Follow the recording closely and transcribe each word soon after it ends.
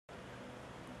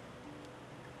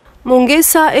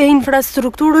Mungesa e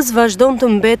infrastrukturës vazhdon të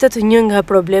mbetet një nga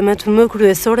problemet më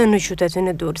kryesore në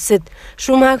qytetin e Durrësit.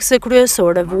 Shumë akse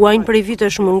kryesore vuajnë prej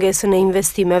vitesh mungesën e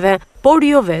investimeve, por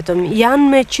jo vetëm, janë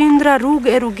me qindra rrugë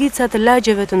e rrugica të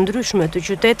lagjeve të ndryshme të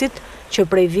qytetit që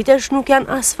prej vitesh nuk janë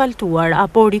asfaltuar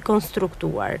apo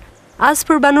rikonstruktuar. As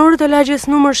për banorët e lagjes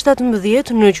numër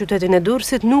 17 në qytetin e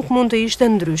Durrësit nuk mund të ishte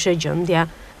ndryshe gjendja.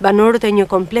 Banorët e një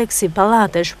kompleksi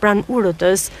pallatesh pranë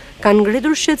URT-s kanë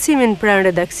ngritur shqetësimin pranë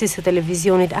redaksisë së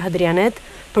televizionit Adrianet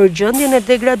për gjendjen e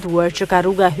degraduar që ka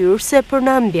rruga hyrëse për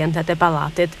në ambientet e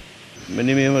pallatit.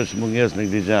 Mendimi im është mungesë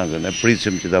neglizhence, ne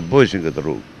prisim që ta bëjnë këtë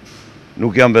rrugë.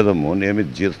 Nuk jam vetëm unë, jemi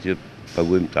të gjithë që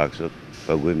paguajmë taksat,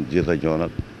 paguajmë të gjitha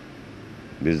gjonat,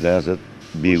 bizneset,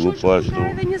 bigu po ashtu. Ka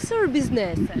edhe një sër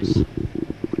biznesesh.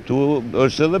 Këtu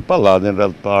është edhe pallatin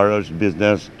rreth parë, është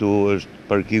biznes këtu, është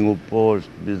parkingu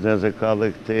poshtë, biznes e ka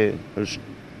dhe këte,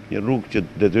 është një rrugë që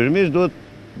detyrimisht duhet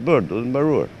bërë, duhet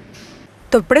mbaruar.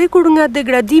 Të prekur nga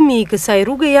degradimi i kësaj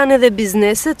rruge janë edhe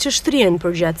bizneset që shtrihen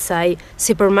përgjatë saj.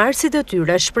 Si përmarrësit e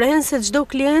tyre shprehen se çdo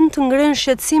klient ngren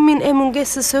shqetësimin e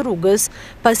mungesës së rrugës,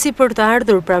 pasi për të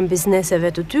ardhur pranë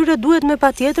bizneseve të tyre duhet me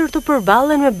patjetër të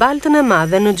përballen me baltën e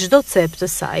madhe në çdo cep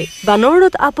të saj.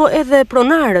 Banorët apo edhe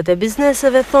pronarët e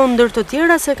bizneseve thonë ndër të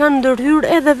tjera se kanë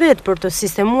ndërhyrë edhe vetë për të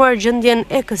sistemuar gjendjen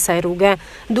e kësaj rruge,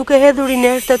 duke hedhur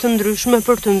inerte të ndryshme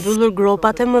për të mbyllur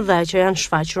gropat e mëdha që janë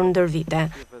shfaqur ndër vite.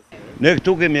 Ne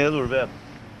këtu kemi hedhur vetë,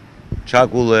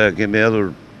 çakulle kemi hedhur,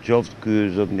 qoftë ky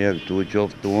zot një këtu,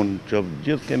 qoftë unë, qoftë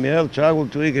gjithë kemi hedhur çakull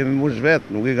këtu i kemi mbush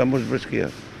vetë, nuk i ka mbush bashkia.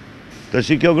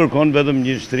 Tash kjo kërkon vetëm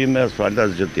një shtrim me asfalt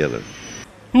as gjë tjetër.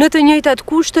 Në të njëjtat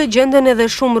kushte gjenden edhe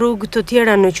shumë rrugë të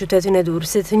tjera në qytetin e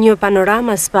Durrësit, një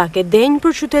panoramas pak e denjë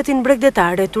për qytetin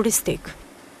bregdetar e turistik.